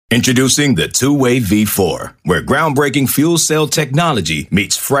Introducing the Two-Way V4, where groundbreaking fuel cell technology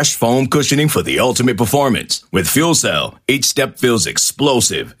meets fresh foam cushioning for the ultimate performance. With Fuel Cell, each step feels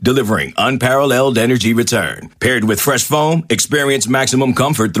explosive, delivering unparalleled energy return. Paired with fresh foam, experience maximum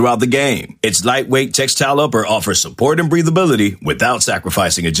comfort throughout the game. Its lightweight textile upper offers support and breathability without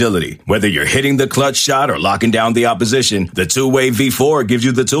sacrificing agility. Whether you're hitting the clutch shot or locking down the opposition, the Two-Way V4 gives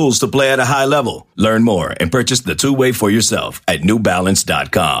you the tools to play at a high level. Learn more and purchase the Two-Way for yourself at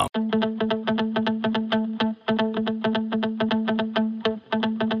newbalance.com.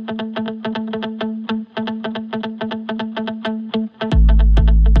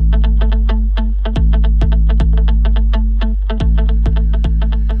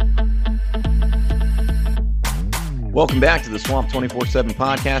 Welcome back to the Swamp 24/7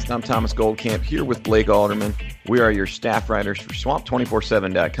 podcast. I'm Thomas Goldcamp here with Blake Alderman. We are your staff writers for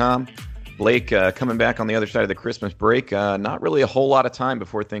swamp247.com. Blake, coming back on the other side of the Christmas break, not really a whole lot of time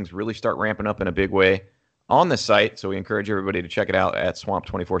before things really start ramping up in a big way on the site, so we encourage everybody to check it out at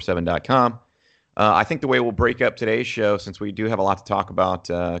swamp247.com. I think the way we'll break up today's show, since we do have a lot to talk about,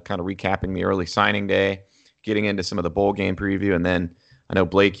 kind of recapping the early signing day, getting into some of the bowl game preview, and then I know,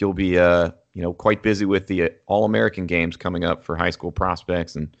 Blake, you'll be quite busy with the All-American games coming up for high school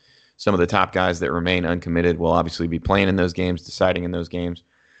prospects, and some of the top guys that remain uncommitted will obviously be playing in those games, deciding in those games.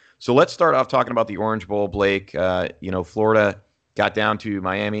 So let's start off talking about the Orange Bowl, Blake. Florida got down to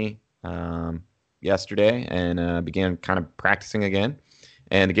Miami yesterday and began kind of practicing again,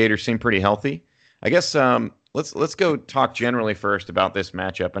 and the Gators seem pretty healthy. I guess let's go talk generally first about this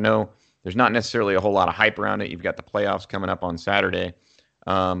matchup. I know there's not necessarily a whole lot of hype around it. You've got the playoffs coming up on Saturday.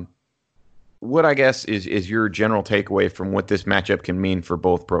 What I guess is your general takeaway from what this matchup can mean for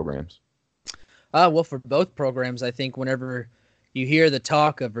both programs? Well, for both programs, I think whenever you hear the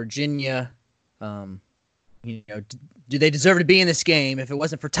talk of Virginia, do they deserve to be in this game? If it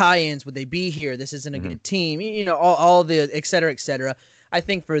wasn't for tie-ins, would they be here? This isn't a good team. All the et cetera, et cetera. I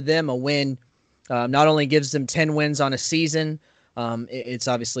think for them, a win not only gives them 10 wins on a season, it's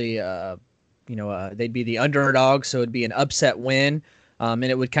obviously, they'd be the underdog, so it'd be an upset win. And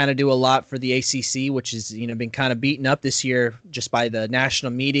it would kind of do a lot for the ACC, which has been kind of beaten up this year just by the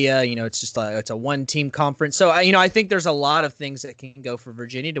national media. It's just it's a one-team conference. So I think there's a lot of things that can go for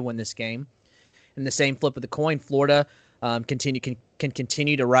Virginia to win this game. In the same flip of the coin, Florida can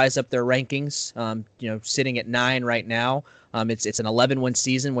continue to rise up their rankings. Sitting at 9 right now. It's an 11-win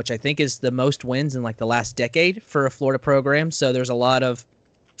season, which I think is the most wins in like the last decade for a Florida program. So there's a lot of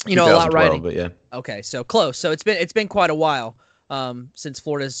a lot riding. But yeah. Okay, so close. So it's been quite a while. Since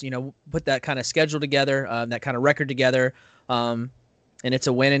Florida's, put that kind of schedule together, that kind of record together, and it's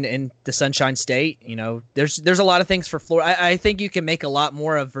a win in the Sunshine State. There's a lot of things for Florida. I think you can make a lot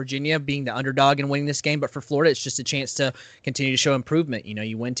more of Virginia being the underdog and winning this game, but for Florida, it's just a chance to continue to show improvement.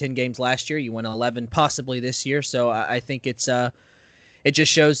 You win 10 games last year, you win 11 possibly this year, so I think it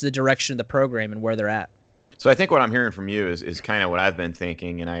just shows the direction of the program and where they're at. So I think what I'm hearing from you is kind of what I've been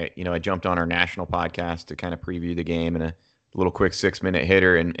thinking, and I jumped on our national podcast to kind of preview the game and a little quick 6-minute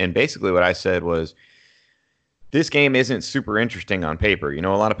hitter. And basically what I said was this game isn't super interesting on paper. A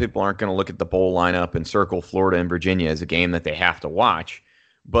lot of people aren't going to look at the bowl lineup and circle Florida and Virginia as a game that they have to watch.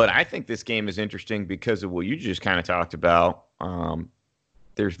 But I think this game is interesting because of what you just kind of talked about.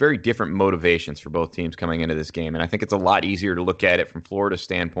 There's very different motivations for both teams coming into this game. And I think it's a lot easier to look at it from Florida's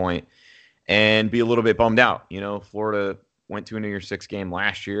standpoint and be a little bit bummed out. Florida went to a New Year's Six game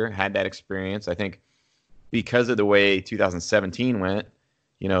last year, had that experience. I think because of the way 2017 went,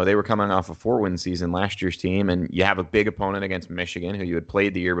 they were coming off a 4-win season, last year's team, and you have a big opponent against Michigan, who you had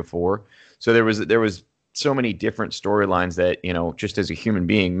played the year before. So there was so many different storylines that, just as a human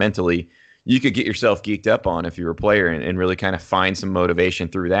being, mentally, you could get yourself geeked up on if you were a player and really kind of find some motivation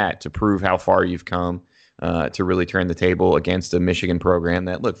through that to prove how far you've come, to really turn the table against a Michigan program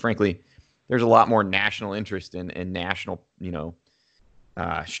that, look, frankly, there's a lot more national interest in national,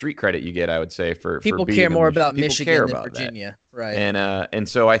 street credit you get, I would say, for people for care more about people Michigan than Virginia, that. Right? And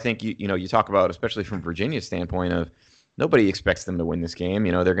so I think you talk about, especially from Virginia's standpoint, of nobody expects them to win this game.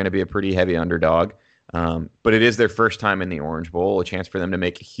 They're going to be a pretty heavy underdog, but it is their first time in the Orange Bowl, a chance for them to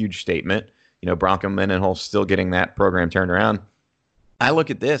make a huge statement. Bronco Mendenhall still getting that program turned around. I look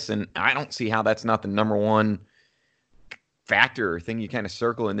at this and I don't see how that's not the number one factor or thing you kind of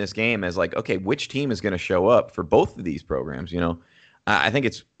circle in this game as like, okay, which team is going to show up for both of these programs? I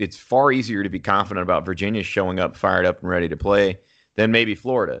think it's far easier to be confident about Virginia showing up, fired up, and ready to play than maybe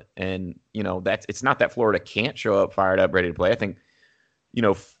Florida. And, it's not that Florida can't show up, fired up, ready to play. I think,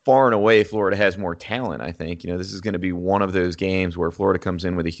 far and away, Florida has more talent, I think. This is going to be one of those games where Florida comes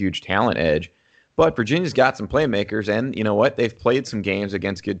in with a huge talent edge. But Virginia's got some playmakers, and you know what? They've played some games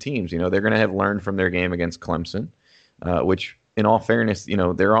against good teams. You know, they're going to have learned from their game against Clemson, which, in all fairness, you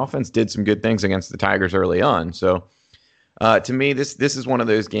know, their offense did some good things against the Tigers early on. So, to me, this is one of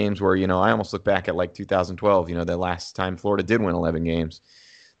those games where, you know, I almost look back at like 2012, you know, the last time Florida did win 11 games.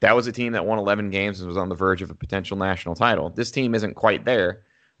 That was a team that won 11 games and was on the verge of a potential national title. This team isn't quite there,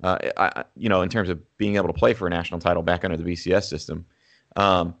 you know, in terms of being able to play for a national title back under the BCS system.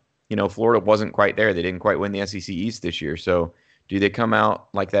 You know, Florida wasn't quite there. They didn't quite win the SEC East this year. So do they come out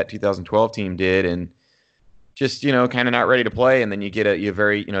like that 2012 team did and just, you know, kind of not ready to play? And then you get a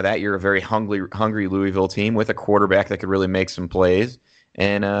very, you know, that year a very hungry Louisville team with a quarterback that could really make some plays.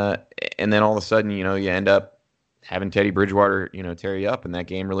 And then all of a sudden, you know, you end up having Teddy Bridgewater, you know, tear you up, and that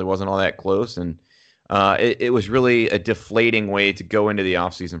game really wasn't all that close. And it was really a deflating way to go into the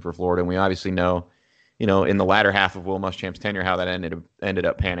offseason for Florida. And we obviously know, you know, in the latter half of Will Muschamp's tenure, how that ended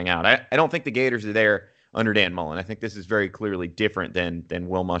up panning out. I don't think the Gators are there under Dan Mullen. I think this is very clearly different than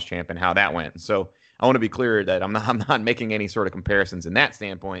Will Muschamp and how that went. So I want to be clear that I'm not making any sort of comparisons in that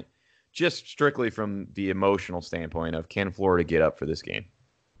standpoint, just strictly from the emotional standpoint of, can Florida get up for this game?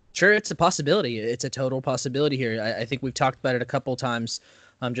 Sure, it's a possibility. It's a total possibility here. I think we've talked about it a couple times,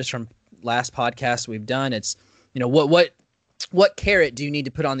 just from last podcast we've done. It's, you know, what carrot do you need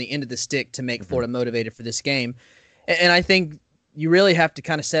to put on the end of the stick to make Florida motivated for this game? And I think you really have to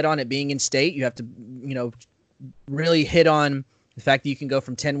kind of set on it being in state. You have to, you know, really hit on the fact that you can go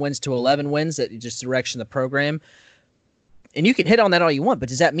from 10 wins to 11 wins, that just direction of the program. And you can hit on that all you want, but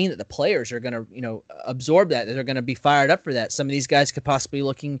does that mean that the players are going to, you know, absorb that they're going to be fired up for that? Some of these guys could possibly be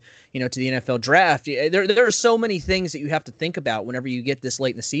looking, you know, to the NFL draft. There are so many things that you have to think about whenever you get this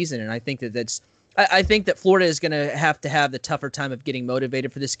late in the season. And I think I think that Florida is going to have the tougher time of getting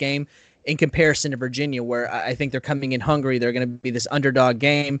motivated for this game in comparison to Virginia, where I think they're coming in hungry. They're going to be this underdog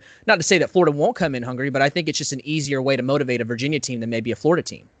game. Not to say that Florida won't come in hungry, but I think it's just an easier way to motivate a Virginia team than maybe a Florida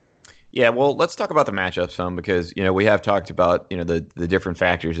team. Yeah, well, let's talk about the matchup some, because, you know, we have talked about, you know, the different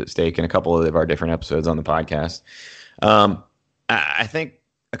factors at stake in a couple of our different episodes on the podcast. I think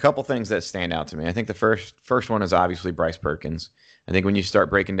a couple things that stand out to me. I think the first one is obviously Bryce Perkins. I think when you start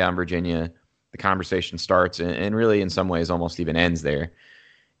breaking down Virginia, the conversation starts and really in some ways almost even ends there.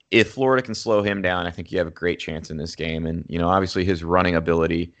 If Florida can slow him down, I think you have a great chance in this game. And, you know, obviously his running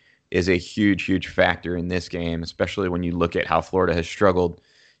ability is a huge, huge factor in this game, especially when you look at how Florida has struggled,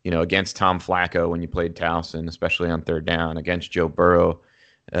 you know, against Tom Flacco when you played Towson, especially on third down, against Joe Burrow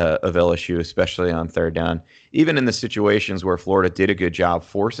of LSU, especially on third down. Even in the situations where Florida did a good job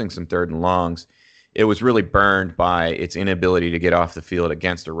forcing some third and longs, it was really burned by its inability to get off the field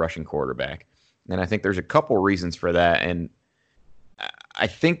against a rushing quarterback. And I think there's a couple reasons for that. And I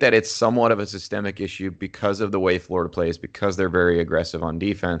think that it's somewhat of a systemic issue because of the way Florida plays, because they're very aggressive on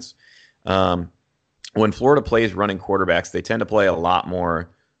defense. When Florida plays running quarterbacks, they tend to play a lot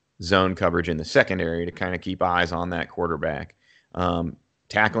more zone coverage in the secondary to kind of keep eyes on that quarterback.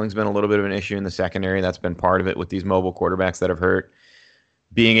 Tackling's been a little bit of an issue in the secondary. That's been part of it with these mobile quarterbacks that have hurt.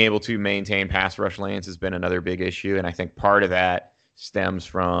 Being able to maintain pass rush lanes has been another big issue, and I think part of that stems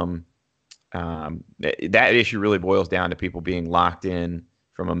from that issue really boils down to people being locked in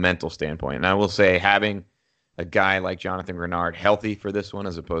from a mental standpoint. And I will say having a guy like Jonathan Grenard healthy for this one,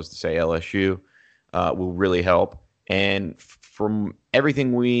 as opposed to, say, LSU, will really help. And from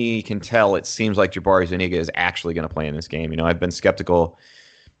everything we can tell, it seems like Jabari Zuniga is actually going to play in this game. You know, I've been skeptical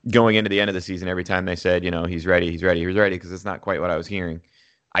going into the end of the season every time they said, you know, he's ready, because it's not quite what I was hearing.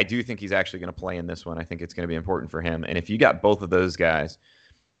 I do think he's actually going to play in this one. I think it's going to be important for him. And if you got both of those guys,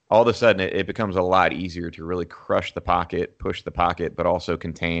 all of a sudden it becomes a lot easier to really crush the pocket, push the pocket, but also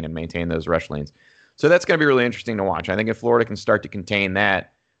contain and maintain those rush lanes. So that's going to be really interesting to watch. I think if Florida can start to contain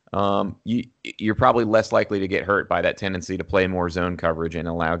that, you're probably less likely to get hurt by that tendency to play more zone coverage and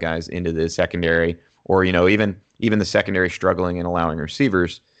allow guys into the secondary, or, you know, even the secondary struggling and allowing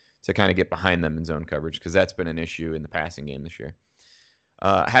receivers to kind of get behind them in zone coverage, because that's been an issue in the passing game this year.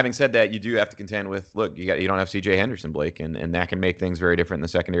 Having said that, you do have to contend with, look, you don't have C.J. Henderson, Blake, and that can make things very different in the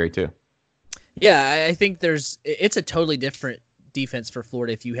secondary too. Yeah, I think it's a totally different defense for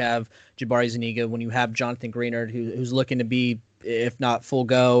Florida if you have Jabari Zuniga, when you have Jonathan Greenard, who's looking to be, if not full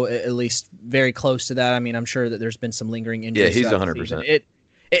go, at least very close to that. I mean, I'm sure that there's been some lingering injuries. Yeah, he's 100%.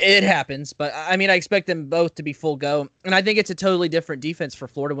 It happens, but I mean, I expect them both to be full go, and I think it's a totally different defense for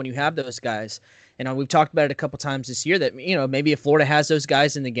Florida when you have those guys. And we've talked about it a couple times this year that, you know, maybe if Florida has those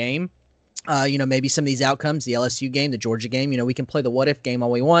guys in the game, you know, maybe some of these outcomes, the LSU game, the Georgia game, you know, we can play the what if game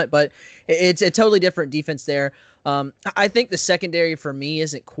all we want, but it's a totally different defense there. I think the secondary for me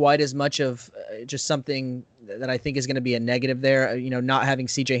isn't quite as much of just something that I think is going to be a negative there. Not having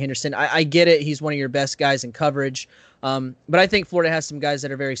CJ Henderson. I get it. He's one of your best guys in coverage. But I think Florida has some guys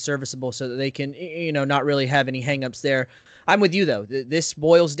that are very serviceable so that they can, not really have any hangups there. I'm with you, though. This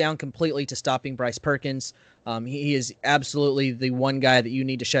boils down completely to stopping Bryce Perkins. He is absolutely the one guy that you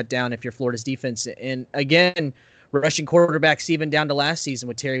need to shut down if you're Florida's defense. And again, rushing quarterbacks even down to last season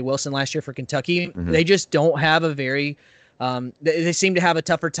with Terry Wilson last year for Kentucky, they just don't have a very they seem to have a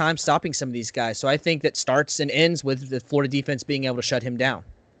tougher time stopping some of these guys. So I think that starts and ends with the Florida defense being able to shut him down.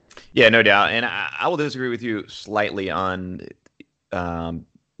 Yeah, no doubt. And I will disagree with you slightly on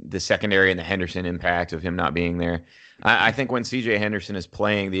the secondary and the Henderson impact of him not being there. I think when CJ Henderson is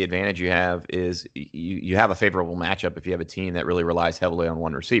playing, the advantage you have is you have a favorable matchup if you have a team that really relies heavily on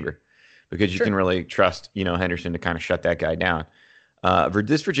one receiver, because you can really trust, Henderson to kind of shut that guy down. For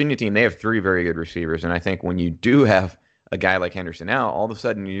this Virginia team, they have 3 very good receivers. And I think when you do have a guy like Henderson out, all of a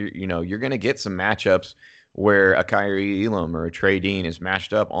sudden, you're going to get some matchups where a Kyrie Elam or a Trey Dean is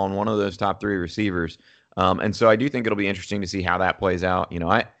matched up on one of those top 3 receivers. And so I do think it'll be interesting to see how that plays out.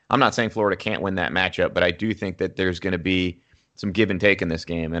 I'm not saying Florida can't win that matchup, but I do think that there's going to be some give and take in this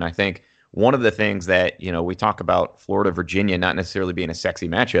game. And I think one of the things that, we talk about Florida-Virginia not necessarily being a sexy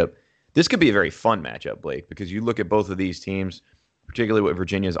matchup, this could be a very fun matchup, Blake, because you look at both of these teams, particularly what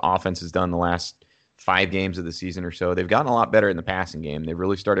Virginia's offense has done the last 5 games of the season or so. They've gotten a lot better in the passing game. They've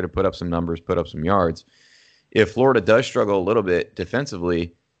really started to put up some numbers, put up some yards. If Florida does struggle a little bit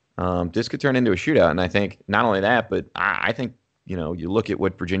defensively, this could turn into a shootout. And I think not only that, but I think, you look at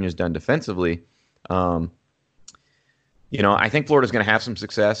what Virginia's done defensively. I think Florida's going to have some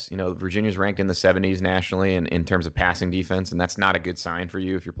success. Virginia's ranked in the 70s nationally in terms of passing defense, and that's not a good sign for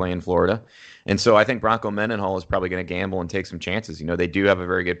you if you're playing Florida. And so I think Bronco Mendenhall is probably going to gamble and take some chances. They do have a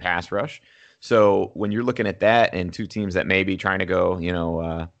very good pass rush. So when you're looking at that and 2 teams that may be trying to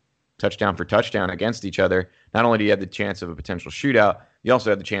go, touchdown for touchdown against each other, not only do you have the chance of a potential shootout, you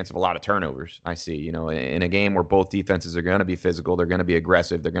also have the chance of a lot of turnovers. I see, in a game where both defenses are going to be physical, they're going to be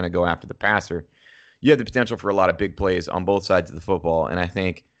aggressive, they're going to go after the passer. You have the potential for a lot of big plays on both sides of the football. And I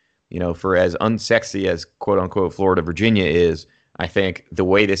think, for as unsexy as quote unquote Florida Virginia is, I think the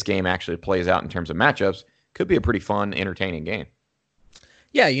way this game actually plays out in terms of matchups could be a pretty fun, entertaining game.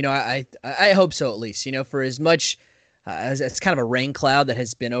 Yeah, I hope so, at least. For as much as it's kind of a rain cloud that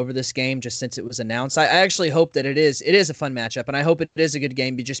has been over this game just since it was announced, I actually hope that it is a fun matchup, and I hope it is a good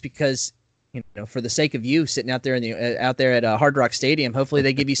game, just because, for the sake of you sitting out there out there at Hard Rock Stadium, hopefully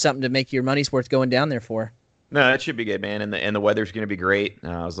they give you something to make your money's worth going down there for. No, that should be good, man, and the weather's going to be great.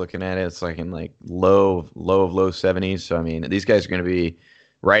 I was looking at it; it's like in low 70s. So I mean, these guys are going to be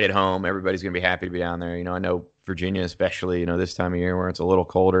right at home. Everybody's going to be happy to be down there. I know Virginia, especially, this time of year where it's a little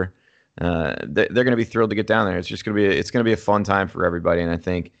colder, they're going to be thrilled to get down there. It's just going to be a fun time for everybody. And I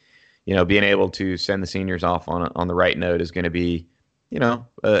think, being able to send the seniors off on the right note is going to be,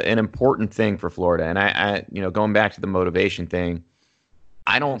 an important thing for Florida. And I going back to the motivation thing,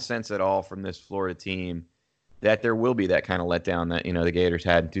 I don't sense at all from this Florida team that there will be that kind of letdown that, the Gators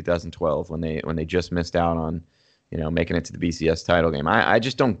had in 2012 when they just missed out on, making it to the BCS title game. I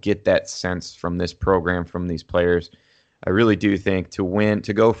just don't get that sense from this program, from these players. I really do think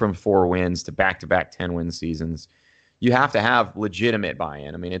to go from 4 wins to back-to-back 10-win seasons, you have to have legitimate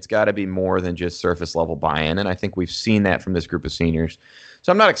buy-in. I mean, it's got to be more than just surface-level buy-in, and I think we've seen that from this group of seniors.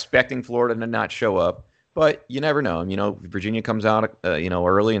 So I'm not expecting Florida to not show up, but you never know. Virginia comes out,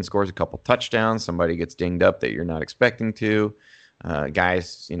 early and scores a couple touchdowns. Somebody gets dinged up that you're not expecting to.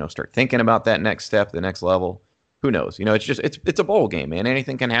 Guys, start thinking about that next step, the next level. Who knows? It's a bowl game, man.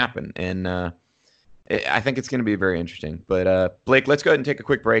 Anything can happen, and I think it's going to be very interesting. But Blake, let's go ahead and take a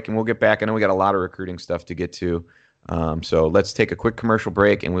quick break, and we'll get back. I know we got a lot of recruiting stuff to get to, so let's take a quick commercial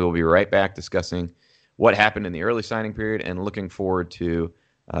break, and we will be right back discussing what happened in the early signing period and looking forward to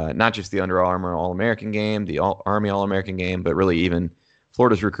not just the Under Armour All-American game, the Army All-American game, but really even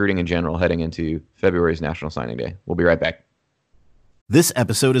Florida's recruiting in general heading into February's National Signing Day. We'll be right back. This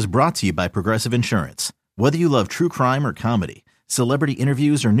episode is brought to you by Progressive Insurance. Whether you love true crime or comedy, celebrity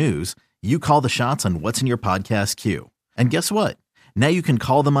interviews or news, you call the shots on what's in your podcast queue. And guess what? Now you can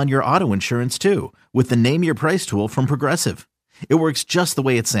call them on your auto insurance too with the Name Your Price tool from Progressive. It works just the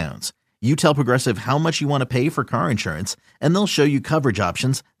way it sounds. You tell Progressive how much you want to pay for car insurance, and they'll show you coverage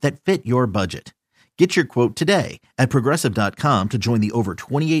options that fit your budget. Get your quote today at Progressive.com to join the over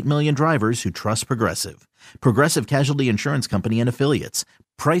 28 million drivers who trust Progressive. Progressive Casualty Insurance Company and Affiliates.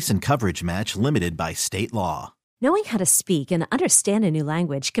 Price and coverage match limited by state law. Knowing how to speak and understand a new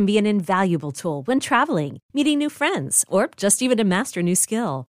language can be an invaluable tool when traveling, meeting new friends, or just even to master a new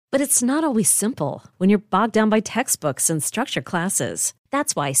skill. But it's not always simple when you're bogged down by textbooks and structure classes.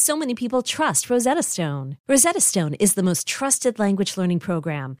 That's why so many people trust Rosetta Stone. Rosetta Stone is the most trusted language learning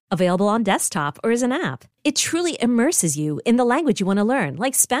program, available on desktop or as an app. It truly immerses you in the language you want to learn,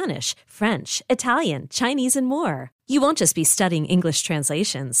 like Spanish, French, Italian, Chinese, and more. You won't just be studying English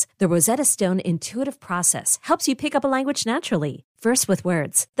translations. The Rosetta Stone intuitive process helps you pick up a language naturally, first with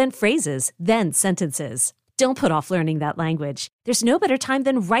words, then phrases, then sentences. Don't put off learning that language. There's no better time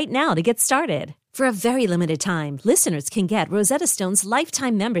than right now to get started. For a very limited time, listeners can get Rosetta Stone's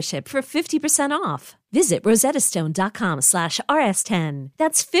lifetime membership for 50% off. Visit rosettastone.com/rs10.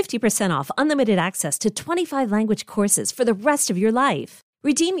 That's 50% off unlimited access to 25 language courses for the rest of your life.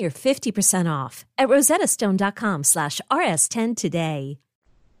 Redeem your 50% off at rosettastone.com/rs10 today.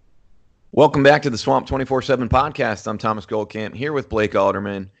 Welcome back to the Swamp 24/7 podcast. I'm Thomas Goldkamp here with Blake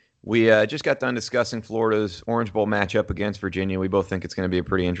Alderman. We just got done discussing Florida's Orange Bowl matchup against Virginia. We both think it's going to be a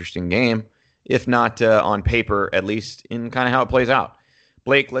pretty interesting game, if not on paper, at least in kind of how it plays out.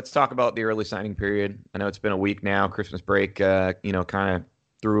 Blake, let's talk about the early signing period. I know it's been a week now. Christmas break, kind of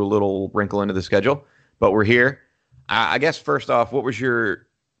threw a little wrinkle into the schedule, but we're here. I guess first off, what was your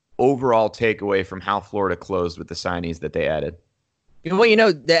overall takeaway from how Florida closed with the signees that they added?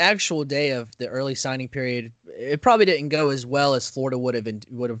 Well, the actual day of the early signing period, it probably didn't go as well as Florida would have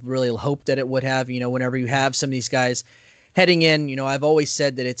really hoped that it would have. Whenever you have some of these guys heading in, I've always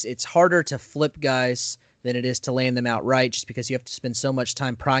said that it's harder to flip guys than it is to land them outright, just because you have to spend so much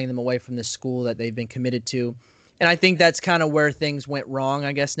time prying them away from the school that they've been committed to. And I think that's kind of where things went wrong,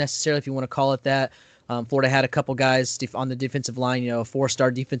 I guess, necessarily, if you want to call it that. Florida had a couple guys on the defensive line, a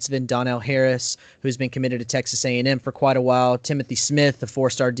 4-star defensive end, Donnell Harris, who's been committed to Texas A&M for quite a while. Timothy Smith, a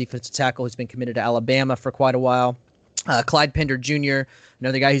 4-star defensive tackle who's been committed to Alabama for quite a while. Clyde Pender Jr.,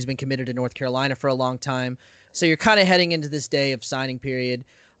 another guy who's been committed to North Carolina for a long time. So you're kind of heading into this day of signing period,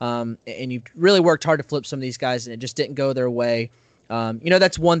 and you really worked hard to flip some of these guys, and it just didn't go their way.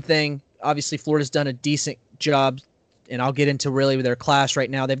 That's one thing. Obviously, Florida's done a decent job, and I'll get into really their class right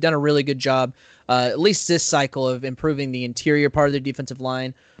now. They've done a really good job, at least this cycle, of improving the interior part of their defensive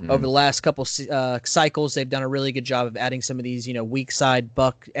line. Over the last couple cycles, they've done a really good job of adding some of these, weak side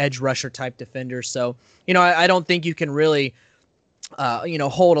buck edge rusher type defenders. So, I don't think you can really,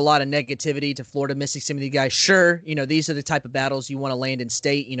 hold a lot of negativity to Florida missing some of these guys. Sure, these are the type of battles you want to land in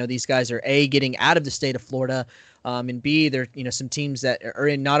state. These guys are A, getting out of the state of Florida, and B, they're, some teams that are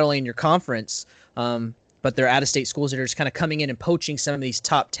in not only in your conference, but they're out-of-state schools that are just kind of coming in and poaching some of these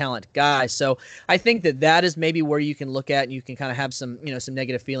top talent guys. So I think that is maybe where you can look at and you can kind of have some, some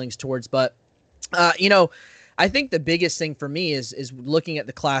negative feelings towards. But, I think the biggest thing for me is looking at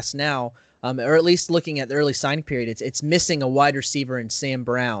the class now, or at least looking at the early signing period. It's missing a wide receiver in Sam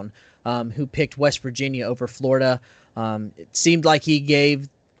Brown, who picked West Virginia over Florida. It seemed like he gave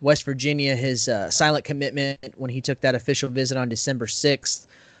West Virginia his silent commitment when he took that official visit on December 6th.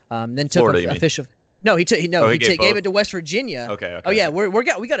 Then took Florida, official. No, he gave it to West Virginia. Okay. Oh yeah, we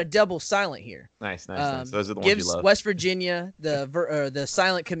got a double silent here. Nice. Those are the ones gives you love. West Virginia the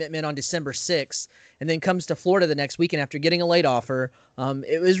silent commitment on December 6th, and then comes to Florida the next weekend after getting a late offer.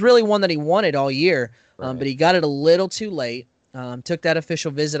 It was really one that he wanted all year, but he got it a little too late. Took that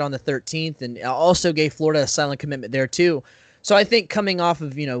official visit on the 13th, and also gave Florida a silent commitment there too. So I think coming off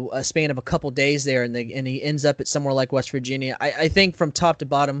of a span of a couple days there, and he ends up at somewhere like West Virginia, I think from top to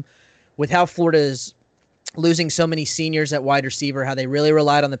bottom, with how Florida is losing so many seniors at wide receiver, how they really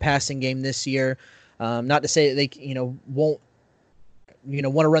relied on the passing game this year. Not to say that they won't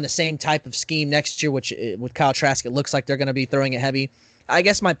want to run the same type of scheme next year, which with Kyle Trask, it looks like they're going to be throwing it heavy. I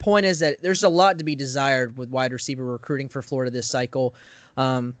guess my point is that there's a lot to be desired with wide receiver recruiting for Florida this cycle.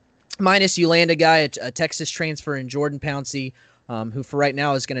 Minus you land a guy, a Texas transfer in Jordan Pouncey, who for right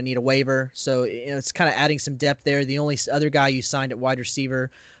now is going to need a waiver. So it's kind of adding some depth there. The only other guy you signed at wide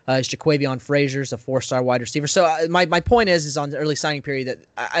receiver is Jaquavion Frazier, a 4-star wide receiver. So my point is on the early signing period that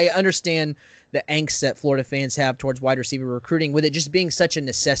I understand the angst that Florida fans have towards wide receiver recruiting, with it just being such a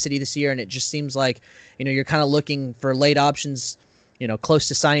necessity this year. And it just seems like, you're kind of looking for late options, close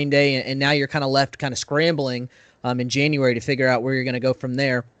to signing day. And now you're kind of left kind of scrambling in January to figure out where you're going to go from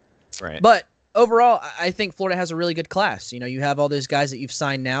there. Right. But overall, I think Florida has a really good class. You have all those guys that you've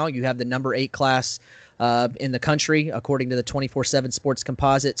signed now. You have the number 8 class in the country, according to the 24/7 Sports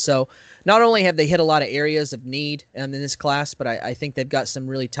Composite. So not only have they hit a lot of areas of need in this class, but I think they've got some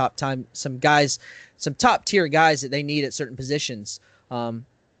really top tier guys that they need at certain positions.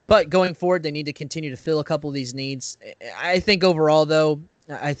 But going forward, they need to continue to fill a couple of these needs. I think overall, though,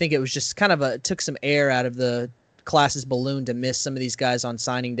 I think it was just kind of took some air out of the class's balloon to miss some of these guys on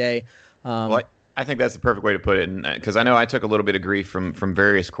signing day. Well, I think that's the perfect way to put it, because I know I took a little bit of grief from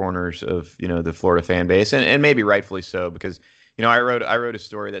various corners of the Florida fan base, and maybe rightfully so, because I wrote a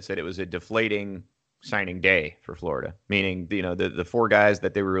story that said it was a deflating signing day for Florida, meaning the four guys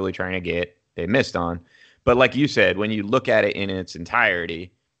that they were really trying to get, they missed on. But like you said, when you look at it in its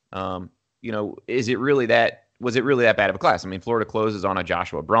entirety, is it really that? Was it really that bad of a class? I mean, Florida closes on a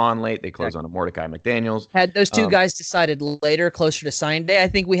Joshua Braun late. They close on a Mordecai McDaniels. Had those two guys decided later, closer to signing day, I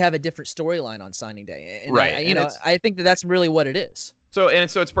think we have a different storyline on signing day. And right. I think that's really what it is. So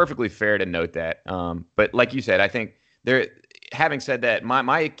it's perfectly fair to note that. But like you said, I think having said that,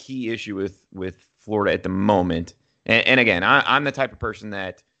 my key issue with Florida at the moment, and again, I'm the type of person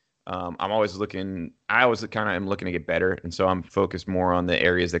that I'm always looking. I always kind of am looking to get better, and so I'm focused more on the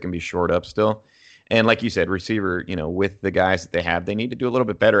areas that can be shored up still. And like you said, receiver, with the guys that they have, they need to do a little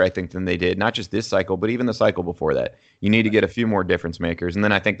bit better, I think, than they did, not just this cycle, but even the cycle before that. You need to get a few more difference makers. And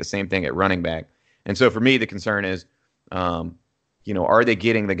then I think the same thing at running back. And so for me, the concern is, are they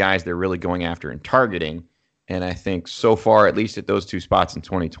getting the guys they're really going after and targeting? And I think so far, at least at those two spots in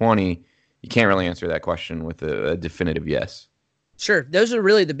 2020, you can't really answer that question with a definitive yes. Sure. Those are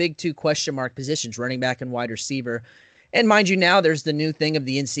really the big two question mark positions, running back and wide receiver. And mind you, now there's the new thing of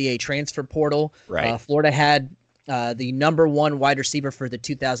the NCAA transfer portal. Right. Florida had the number one wide receiver for the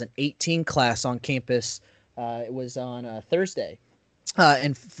 2018 class on campus. It was on Thursday.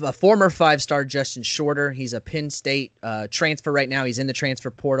 And former five-star Justin Shorter. He's a Penn State transfer right now. He's in the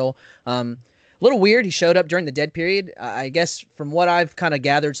transfer portal. A little weird. He showed up during the dead period. I guess from what I've kind of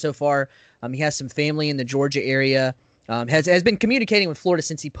gathered so far, he has some family in the Georgia area. Has been communicating with Florida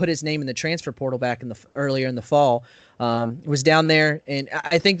since he put his name in the transfer portal back earlier in the fall. Was down there, and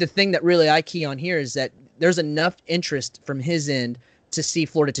I think the thing that really I key on here is that there's enough interest from his end to see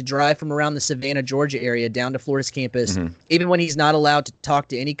Florida to drive from around the Savannah, Georgia area down to Florida's campus, even when he's not allowed to talk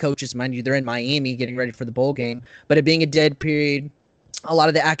to any coaches. Mind you, they're in Miami getting ready for the bowl game, but it being a dead period, a lot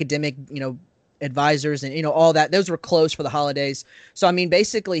of the academic, advisors and all that, those were closed for the holidays. So I mean,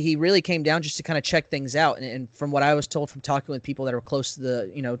 basically he really came down just to kind of check things out, and from what I was told from talking with people that are close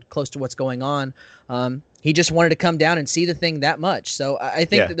to close to what's going on, he just wanted to come down and see the thing that much. So I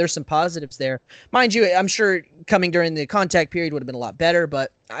think that there's some positives there. Mind you, I'm sure coming during the contact period would have been a lot better,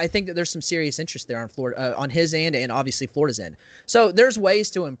 but I think that there's some serious interest there on Florida, on his end, and obviously Florida's end. So there's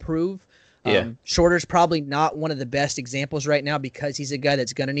ways to improve. Shorter's probably not one of the best examples right now because he's a guy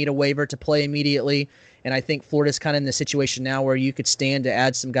that's going to need a waiver to play immediately. And I think Florida's kind of in the situation now where you could stand to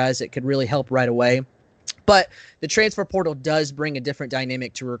add some guys that could really help right away. But the transfer portal does bring a different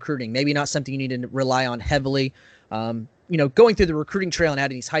dynamic to recruiting. Maybe not something you need to rely on heavily. Going through the recruiting trail and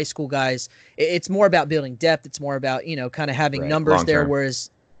adding these high school guys, it's more about building depth. It's more about, kind of having numbers long there,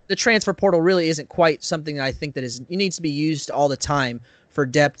 whereas the transfer portal really isn't quite something that I think that it needs to be used all the time for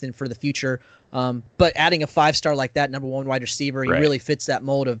depth and for the future. But adding a five-star like that, number one wide receiver, he really fits that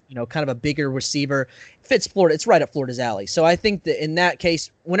mold of, kind of a bigger receiver. Fits Florida. It's right up Florida's alley. So I think that in that case,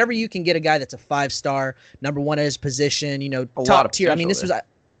 whenever you can get a guy that's a five-star, number one at his position, top tier. I mean,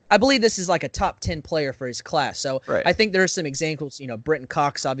 I believe this is like a top 10 player for his class. So I think there are some examples. Brenton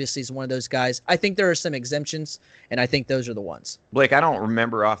Cox obviously is one of those guys. I think there are some exemptions, and I think those are the ones. Blake, I don't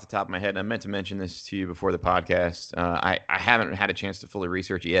remember off the top of my head, and I meant to mention this to you before the podcast. I haven't had a chance to fully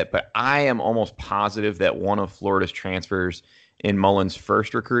research it yet, but I am almost positive that one of Florida's transfers in Mullen's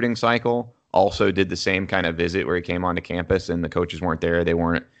first recruiting cycle also did the same kind of visit where he came onto campus and the coaches weren't there. They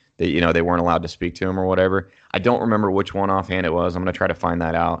weren't allowed to speak to him or whatever. I don't remember which one offhand it was. I'm going to try to find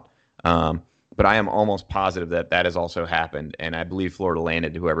that out. But I am almost positive that has also happened. And I believe Florida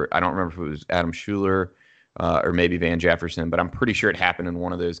landed whoever. I don't remember if it was Adam Schuler or maybe Van Jefferson, but I'm pretty sure it happened in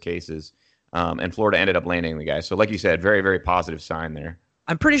one of those cases. And Florida ended up landing the guy. So like you said, very, very positive sign there.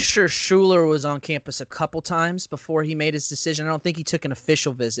 I'm pretty sure Schuler was on campus a couple times before he made his decision. I don't think he took an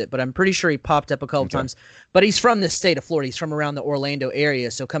official visit, but I'm pretty sure he popped up a couple times. But he's from the state of Florida. He's from around the Orlando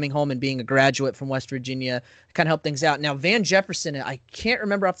area. So coming home and being a graduate from West Virginia kind of helped things out. Now, Van Jefferson, I can't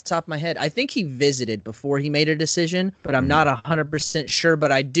remember off the top of my head. I think he visited before he made a decision, but I'm not 100% sure.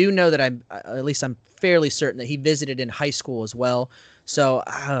 But I do know that I'm fairly certain that he visited in high school as well. So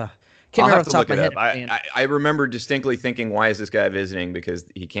can't remember off the top of my head. I remember distinctly thinking, why is this guy visiting? Because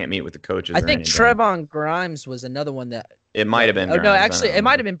he can't meet with the coaches. I think Trevon Grimes was another one that. It might have been. Oh, no, actually, it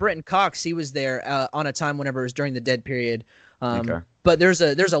might have been Brenton Cox. He was there on a time whenever it was during the dead period. But there's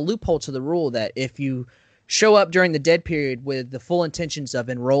a loophole to the rule that if you show up during the dead period with the full intentions of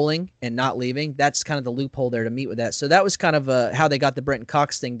enrolling and not leaving, that's kind of the loophole there to meet with that. So that was kind of how they got the Brenton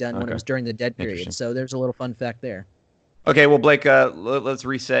Cox thing done when it was during the dead period. So there's a little fun fact there. Okay, well, Blake, let's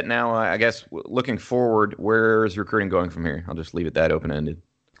reset now. I guess looking forward, where is recruiting going from here? I'll just leave it that open-ended.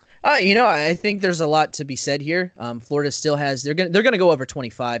 I think there's a lot to be said here. Florida still has they're gonna go over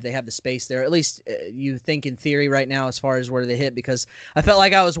 25. They have the space there. At least you think in theory right now as far as where they hit, because I felt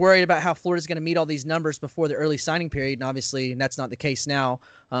like I was worried about how Florida's going to meet all these numbers before the early signing period, and obviously that's not the case now.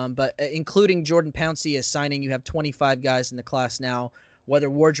 But including Jordan Pouncey as signing, you have 25 guys in the class now. Whether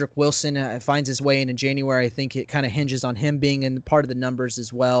Wardrick Wilson finds his way in January, I think it kind of hinges on him being in part of the numbers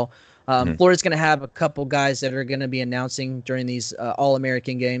as well. Florida's going to have a couple guys that are going to be announcing during these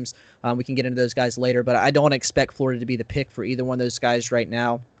All-American games. We can get into those guys later, but I don't expect Florida to be the pick for either one of those guys right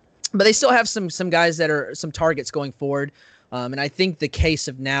now. But they still have some guys that are some targets going forward. And I think the case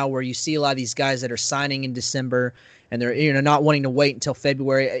of now where you see a lot of these guys that are signing in December and they're not wanting to wait until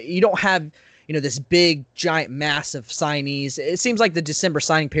February, you don't have this big, giant, massive signees. It seems like the December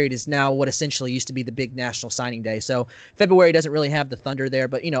signing period is now what essentially used to be the big national signing day. So February doesn't really have the thunder there.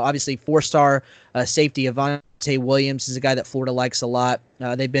 But, obviously 4-star safety Avante Williams is a guy that Florida likes a lot.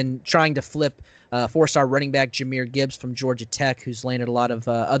 They've been trying to flip 4-star running back Jahmyr Gibbs from Georgia Tech, who's landed a lot of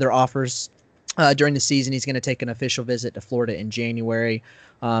other offers during the season. He's going to take an official visit to Florida in January.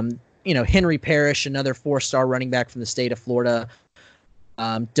 Henry Parrish, another 4-star running back from the state of Florida.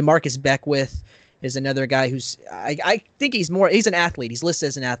 DeMarcus Beckwith is another guy who's I think he's an athlete. He's listed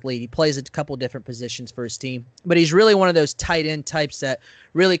as an athlete. He plays a couple different positions for his team, but he's really one of those tight end types that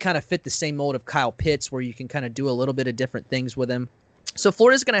really kind of fit the same mold of Kyle Pitts, where you can kind of do a little bit of different things with him. So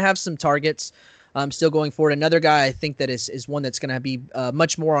Florida's going to have some targets still going forward. Another guy I think that is one that's going to be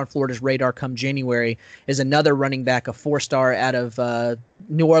much more on Florida's radar come January is another running back, a 4-star out of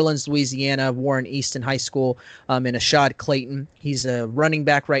New Orleans, Louisiana, Warren Easton High School, and Ashad Clayton. He's a running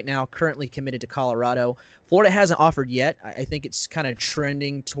back right now, currently committed to Colorado. Florida hasn't offered yet. I think it's kind of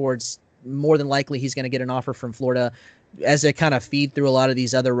trending towards more than likely he's going to get an offer from Florida as they kind of feed through a lot of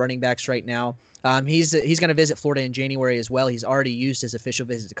these other running backs right now. He's going to visit Florida in January as well. He's already used his official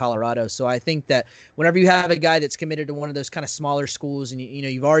visit to Colorado. So I think that whenever you have a guy that's committed to one of those kind of smaller schools and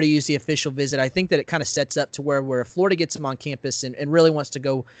you've already used the official visit, I think that it kind of sets up to where if Florida gets him on campus and really wants to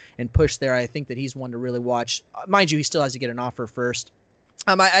go and push there, I think that he's one to really watch. Mind you, he still has to get an offer first.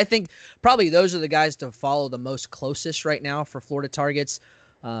 I think probably those are the guys to follow the most closest right now for Florida targets.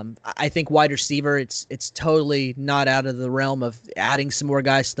 I think wide receiver, it's totally not out of the realm of adding some more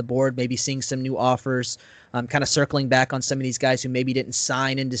guys to the board, maybe seeing some new offers, kind of circling back on some of these guys who maybe didn't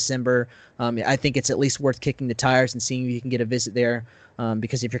sign in December. I think it's at least worth kicking the tires and seeing if you can get a visit there,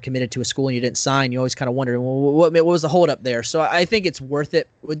 because if you're committed to a school and you didn't sign, you always kind of wonder, well, what was the holdup there? So I think it's worth it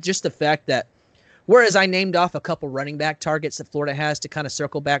with just the fact that whereas I named off a couple running back targets that Florida has to kind of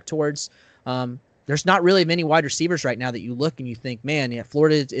circle back towards, there's not really many wide receivers right now that you look and you think, man, yeah,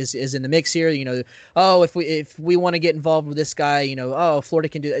 Florida is in the mix here. If we want to get involved with this guy, Florida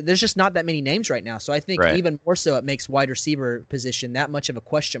can do that. There's just not that many names right now. So I think even more so it makes wide receiver position that much of a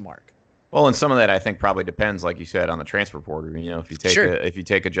question mark. Well, and some of that I think probably depends, like you said, on the transfer portal. If you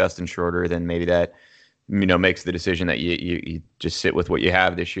take a Justin Shorter, then maybe that makes the decision that you just sit with what you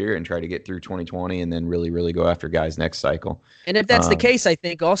have this year and try to get through 2020 and then really go after guys next cycle. And if that's the case, I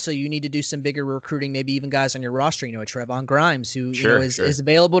think also you need to do some bigger recruiting, maybe even guys on your roster, Trevon Grimes, who is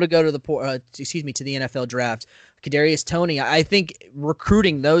available to go to the NFL draft. Kadarius Toney, I think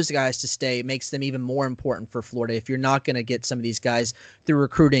recruiting those guys to stay makes them even more important for Florida. If you're not going to get some of these guys through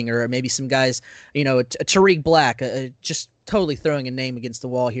recruiting, or maybe some guys, Tariq Black, just totally throwing a name against the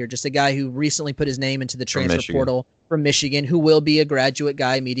wall here. Just a guy who recently put his name into the transfer portal from Michigan, who will be a graduate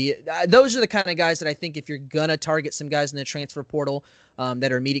guy immediate. Those are the kind of guys that I think if you're going to target some guys in the transfer portal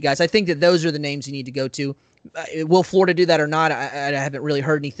that are immediate guys, I think that those are the names you need to go to. Will Florida do that or not? I haven't really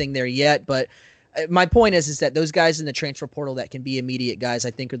heard anything there yet, but my point is that those guys in the transfer portal that can be immediate guys,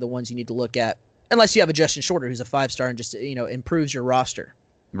 I think are the ones you need to look at, unless you have a Justin Shorter who's a 5-star and just, improves your roster.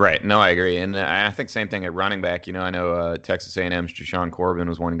 Right. No, I agree. And I think same thing at running back. I know Texas A&M's Jashawn Corbin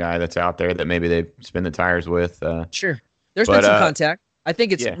was one guy that's out there that maybe they spin the tires with. Sure. There's been some contact. I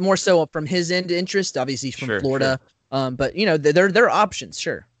think it's more so from his end interest, obviously from Florida. Sure. But, there are options,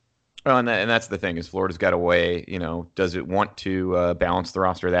 sure. Well, and that's the thing is Florida's got a way, does it want to balance the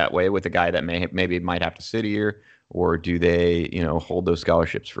roster that way with a guy that maybe might have to sit here? Or do they, hold those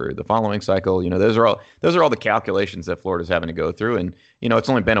scholarships for the following cycle? Those are all the calculations that Florida's having to go through. And, it's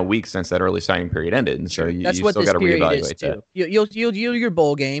only been a week since that early signing period ended. And so you still got to reevaluate that. You'll do your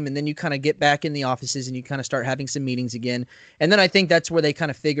bowl game, and then you kind of get back in the offices and you kind of start having some meetings again. And then I think that's where they kind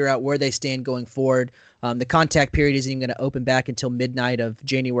of figure out where they stand going forward. The contact period isn't even going to open back until midnight of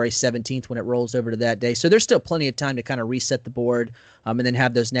January 17th when it rolls over to that day. So there's still plenty of time to kind of reset the board and then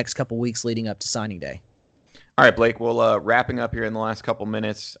have those next couple weeks leading up to signing day. All right, Blake, well, wrapping up here in the last couple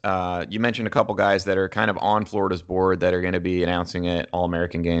minutes, you mentioned a couple guys that are kind of on Florida's board that are going to be announcing at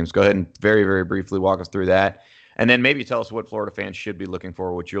All-American games. Go ahead and very, very briefly walk us through that. And then maybe tell us what Florida fans should be looking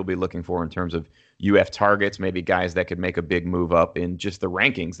for, what you'll be looking for in terms of UF targets, maybe guys that could make a big move up in just the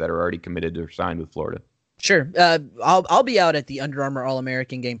rankings that are already committed or signed with Florida. Sure. I'll be out at the Under Armour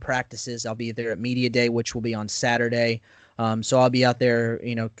All-American game practices. I'll be there at Media Day, which will be on Saturday. So I'll be out there,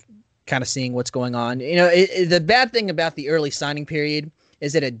 kind of seeing what's going on. The bad thing about the early signing period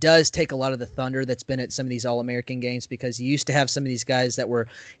is that it does take a lot of the thunder that's been at some of these All-American games, because you used to have some of these guys that were,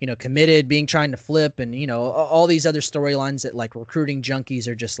 committed, trying to flip, and, all these other storylines that like recruiting junkies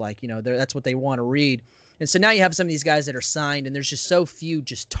are just like, that's what they want to read. And so now you have some of these guys that are signed, and there's just so few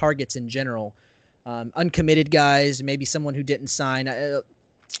just targets in general. Uncommitted guys, maybe someone who didn't sign,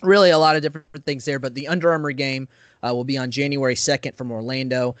 really a lot of different things there. But the Under Armour game will be on January 2nd from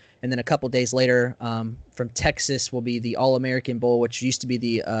Orlando. And then a couple days later from Texas will be the All-American Bowl, which used to be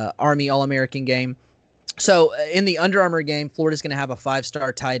the Army All-American game. So in the Under Armour game, Florida's going to have a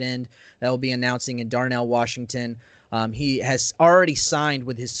 5-star tight end that will be announcing in Darnell, Washington. He has already signed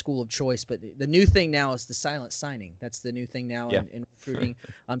with his school of choice, but the new thing now is the silent signing. That's the new thing now in recruiting.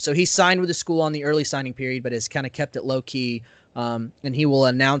 So he signed with the school on the early signing period, but has kind of kept it low key. And he will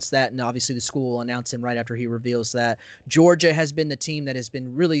announce that, and obviously the school will announce him right after he reveals that. Georgia has been the team that has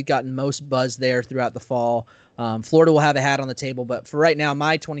been really gotten most buzz there throughout the fall. Florida will have a hat on the table, but for right now,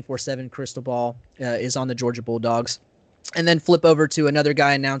 my 24/7 crystal ball is on the Georgia Bulldogs. And then flip over to another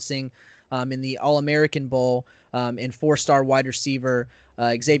guy announcing in the All-American Bowl in 4-star wide receiver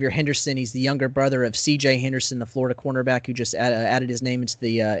Xavier Henderson. He's the younger brother of C.J. Henderson, the Florida cornerback who just added his name into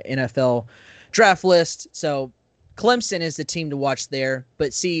the NFL draft list. So Clemson is the team to watch there.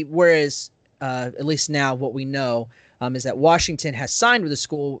 But see, whereas at least now what we know is that Washington has signed with the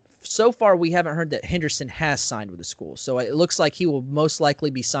school. So far, we haven't heard that Henderson has signed with the school. So it looks like he will most likely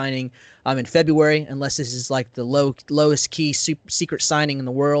be signing in February, unless this is like the lowest key secret signing in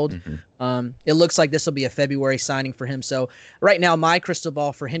the world. Mm-hmm. It looks like this will be a February signing for him. So right now, my crystal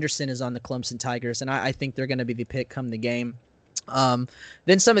ball for Henderson is on the Clemson Tigers, and I think they're going to be the pick come the game.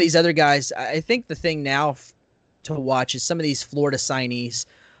 Then some of these other guys, I think the thing now to watch is some of these Florida signees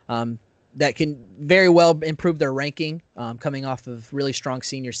that can very well improve their ranking coming off of really strong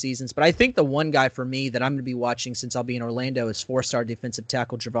senior seasons. But I think the one guy for me that I'm going to be watching since I'll be in Orlando is 4-star defensive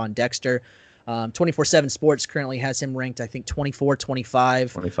tackle Javon Dexter. 24/7 Sports currently has him ranked, I think, 24,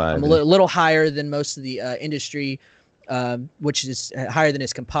 25. A little higher than most of the industry, which is higher than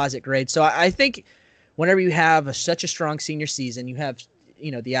his composite grade. So I think whenever you have such a strong senior season, you have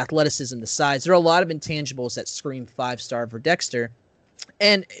the athleticism, the size. There are a lot of intangibles that scream 5-star for Dexter.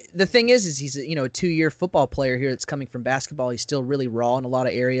 And the thing is he's a 2-year football player here that's coming from basketball. He's still really raw in a lot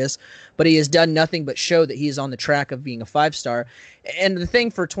of areas, but he has done nothing but show that he is on the track of being a 5-star. And the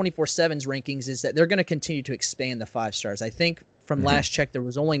thing for 24/7's rankings is that they're going to continue to expand the 5-stars. I think from last check, there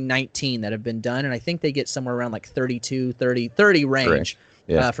was only 19 that have been done, and I think they get somewhere around like 32, 30 range.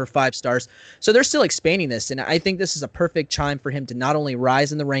 For 5-stars. So they're still expanding this, and I think this is a perfect time for him to not only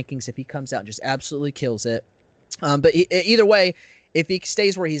rise in the rankings if he comes out and just absolutely kills it, but either way, if he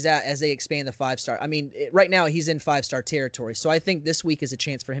stays where he's at as they expand the 5-star. I mean, right now he's in 5-star territory, so I think this week is a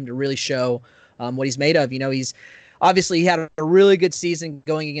chance for him to really show what he's made of. He's obviously he had a really good season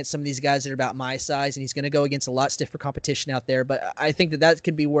going against some of these guys that are about my size, and he's going to go against a lot stiffer competition out there, but I think that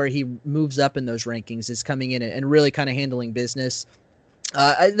could be where he moves up in those rankings, is coming in and really kind of handling business.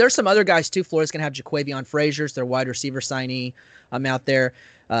 There's some other guys too. Florida's going to have Jaquavion Frazier's their wide receiver signee out there.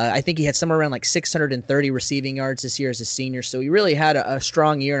 I think he had somewhere around like 630 receiving yards this year as a senior. So he really had a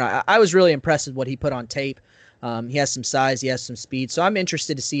strong year. And I was really impressed with what he put on tape. He has some size. He has some speed. So I'm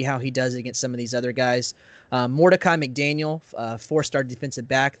interested to see how he does against some of these other guys. Mordecai McDaniel, 4-star defensive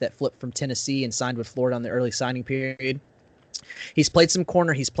back that flipped from Tennessee and signed with Florida on the early signing period. He's played some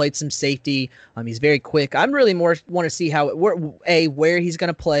corner. He's played some safety. He's very quick. I'm really more want to see where he's going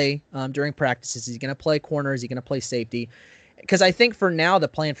to play during practices. Is he going to play corner? Is he going to play safety? Because I think for now the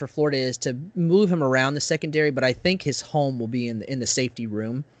plan for Florida is to move him around the secondary, but I think his home will be in the safety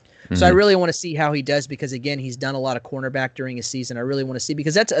room. Mm-hmm. So I really want to see how he does, because again, he's done a lot of cornerback during his season. I really want to see,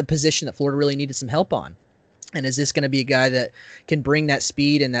 because that's a position that Florida really needed some help on. And is this going to be a guy that can bring that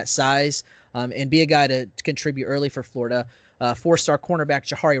speed and that size and be a guy to contribute early for Florida? 4-star cornerback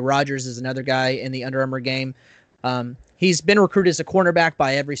Jahari Rogers is another guy in the Under Armour game. He's been recruited as a cornerback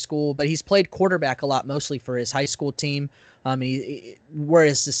by every school, but he's played quarterback a lot, mostly for his high school team.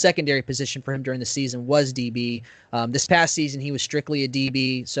 Whereas the secondary position for him during the season was DB. This past season, he was strictly a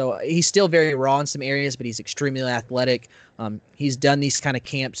DB. So he's still very raw in some areas, but he's extremely athletic. He's done these kind of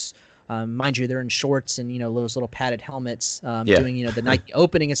camps Mind you, they're in shorts and, those little padded helmets, doing, the Nike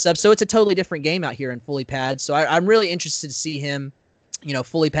opening and stuff. So it's a totally different game out here in fully padded. So I'm really interested to see him,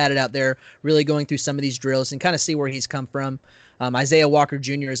 fully padded out there, really going through some of these drills and kind of see where he's come from. Isaiah Walker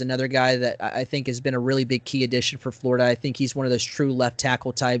Jr. is another guy that I think has been a really big key addition for Florida. I think he's one of those true left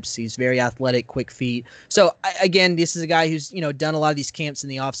tackle types. He's very athletic, quick feet. So, again, this is a guy who's, done a lot of these camps in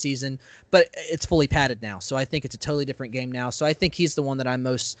the offseason, but it's fully padded now. So I think it's a totally different game now. So I think he's the one that I'm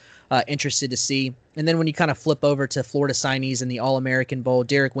most interested to see. And then when you kind of flip over to Florida signees in the All-American Bowl,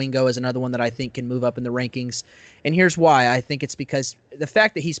 Derek Wingo is another one that I think can move up in the rankings. And here's why. I think it's because the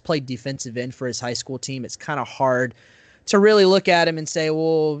fact that he's played defensive end for his high school team, it's kind of hard to really look at him and say,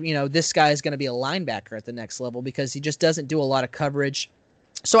 well, this guy is going to be a linebacker at the next level because he just doesn't do a lot of coverage.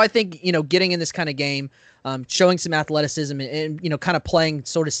 So I think, getting in this kind of game, showing some athleticism and kind of playing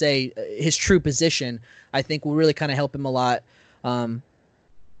sort of say his true position, I think will really kind of help him a lot.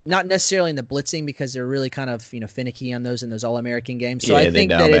 Not necessarily in the blitzing because they're really kind of, finicky on those in those All-American games. So I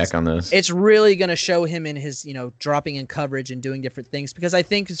think that it's really going to show him in his, dropping in coverage and doing different things because I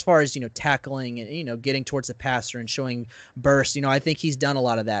think as far as, tackling and, getting towards the passer and showing burst, I think he's done a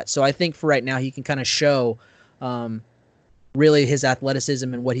lot of that. So I think for right now he can kind of show really his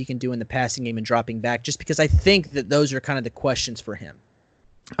athleticism and what he can do in the passing game and dropping back just because I think that those are kind of the questions for him.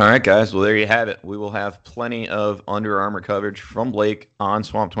 All right, guys. Well, there you have it. We will have plenty of Under Armour coverage from Blake on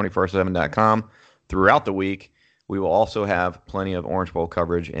swamp247.com throughout the week. We will also have plenty of Orange Bowl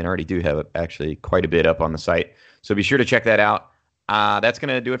coverage and already do have actually quite a bit up on the site. So be sure to check that out. That's going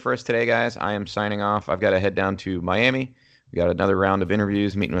to do it for us today, guys. I am signing off. I've got to head down to Miami. We got another round of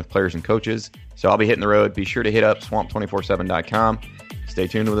interviews, meeting with players and coaches. So I'll be hitting the road. Be sure to hit up swamp247.com. Stay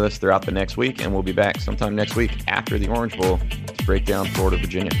tuned with us throughout the next week, and we'll be back sometime next week after the Orange Bowl to break down Florida,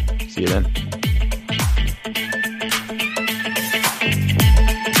 Virginia. See you then.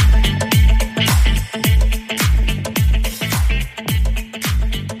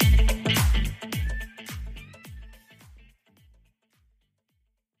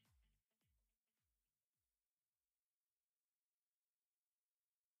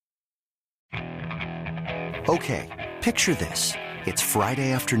 Okay, picture this. It's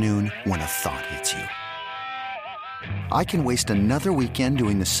Friday afternoon when a thought hits you. I can waste another weekend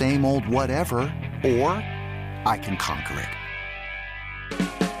doing the same old whatever, or I can conquer it.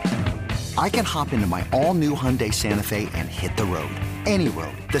 I can hop into my all-new Hyundai Santa Fe and hit the road. Any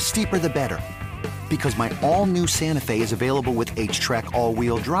road. The steeper, the better. Because my all-new Santa Fe is available with H-Track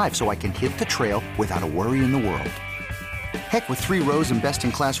all-wheel drive, so I can hit the trail without a worry in the world. Heck, with 3 rows and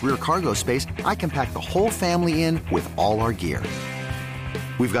best-in-class rear cargo space, I can pack the whole family in with all our gear.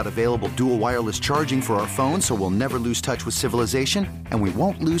 We've got available dual wireless charging for our phones, so we'll never lose touch with civilization, and we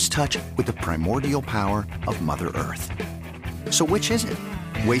won't lose touch with the primordial power of Mother Earth. So which is it?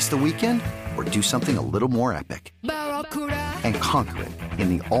 Waste the weekend or do something a little more epic? And conquer it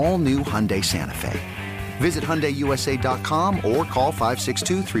in the all-new Hyundai Santa Fe. Visit HyundaiUSA.com or call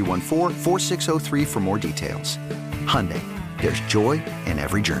 562-314-4603 for more details. Hyundai, there's joy in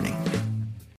every journey.